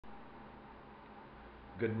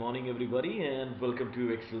Good morning, everybody, and welcome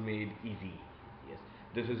to Excel Made Easy. Yes,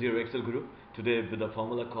 this is your Excel Guru today with a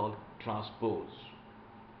formula called transpose.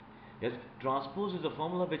 Yes, transpose is a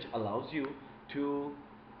formula which allows you to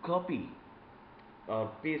copy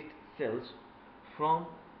or paste cells from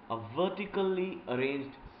a vertically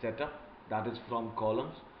arranged setup, that is from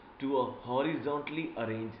columns, to a horizontally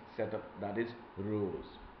arranged setup, that is rows.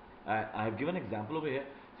 I have given an example over here.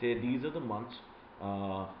 Say these are the months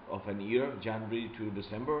of an year, January to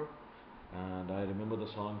December, and I remember the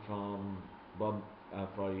song from Bob,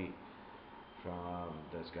 sorry, from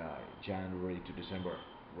this guy, January to December.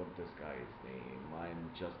 What this guy's name?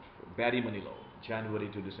 I'm just Barry Manilow. January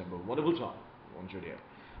to December. Wonderful song. One should hear.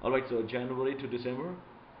 All right, so January to December,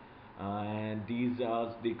 and these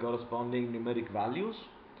are the corresponding numeric values.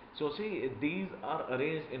 So see, these are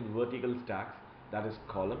arranged in vertical stacks, that is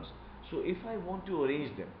columns. So if I want to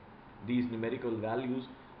arrange them, these numerical values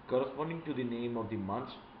corresponding to the name of the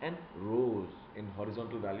months and rows in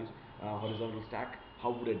horizontal values, horizontal stack, how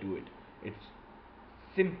would I do it? It's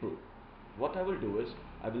simple. What I will do is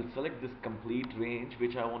I will select this complete range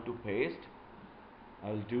which I want to paste.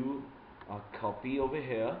 I'll do a copy over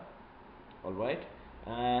here, alright,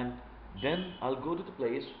 and then I'll go to the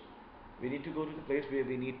place. We need to go to the place where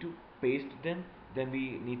we need to paste them. Then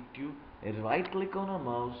we need to right click on our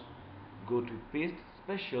mouse, go to paste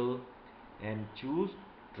special, and choose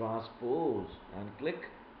transpose and click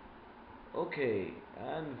OK,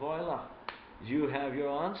 and voila, you have your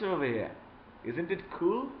answer over here. Isn't it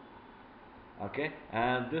cool? Okay,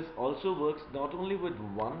 and this also works not only with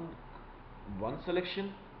one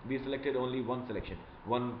selection. We selected only one selection,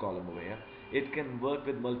 one column over here. It can work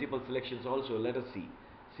with multiple selections also. Let us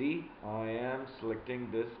see, I am selecting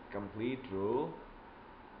this complete row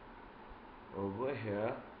over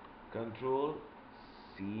here, control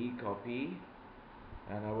C, copy,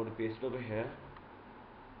 and I want to paste it over here,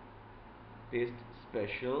 paste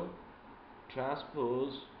special,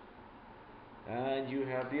 transpose, and you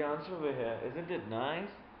have the answer over here. Isn't it nice?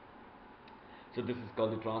 So this is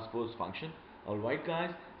called the transpose function. Alright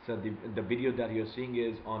guys, so the video that you're seeing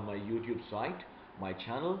is on my YouTube site, my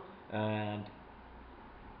channel, and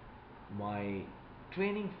my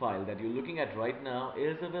training file that you're looking at right now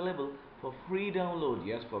is available for free download.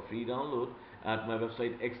 Yes, for free download at my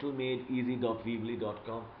website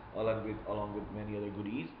excelmadeeasy.weebly.com, along with many other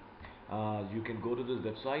goodies. You can go to this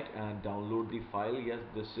website and download the file. Yes,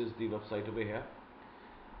 this is the website over here.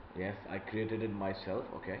 Yes, I created it myself.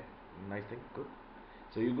 Okay, nice thing, good.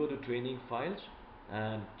 So you go to training files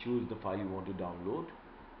and choose the file you want to download,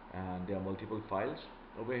 and there are multiple files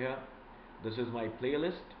over here. This is my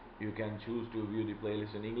playlist. You can choose to view the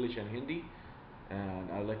playlist in English and Hindi,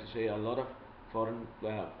 and I would like to say a lot of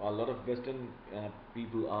Western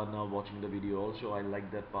people are now watching the video also. I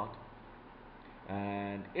like that part.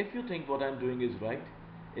 And if you think what I'm doing is right,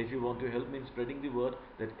 if you want to help me in spreading the word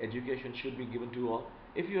that education should be given to all,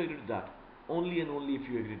 if you agree to that, only and only if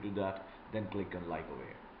you agree to that, then click on like over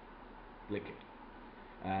here. Click it.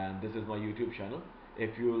 And this is my YouTube channel.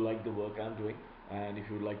 If you like the work I'm doing, and if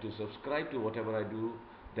you would like to subscribe to whatever I do,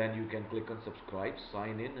 then you can click on subscribe,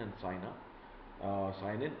 sign in and sign up.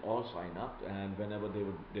 Sign in or sign up, and whenever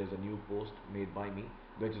there's a new post made by me,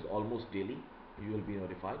 which is almost daily, you will be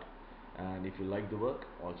notified. And if you like the work,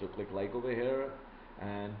 also click like over here,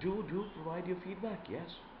 and do provide your feedback. Yes,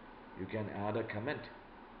 you can add a comment.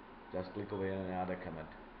 Just click over here and add a comment.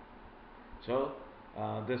 So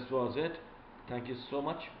this was it. Thank you so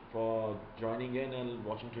much for joining in and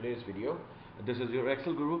watching today's video. This is your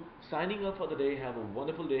Excel Guru signing off for the day. Have a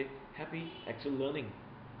wonderful day. Happy Excel learning.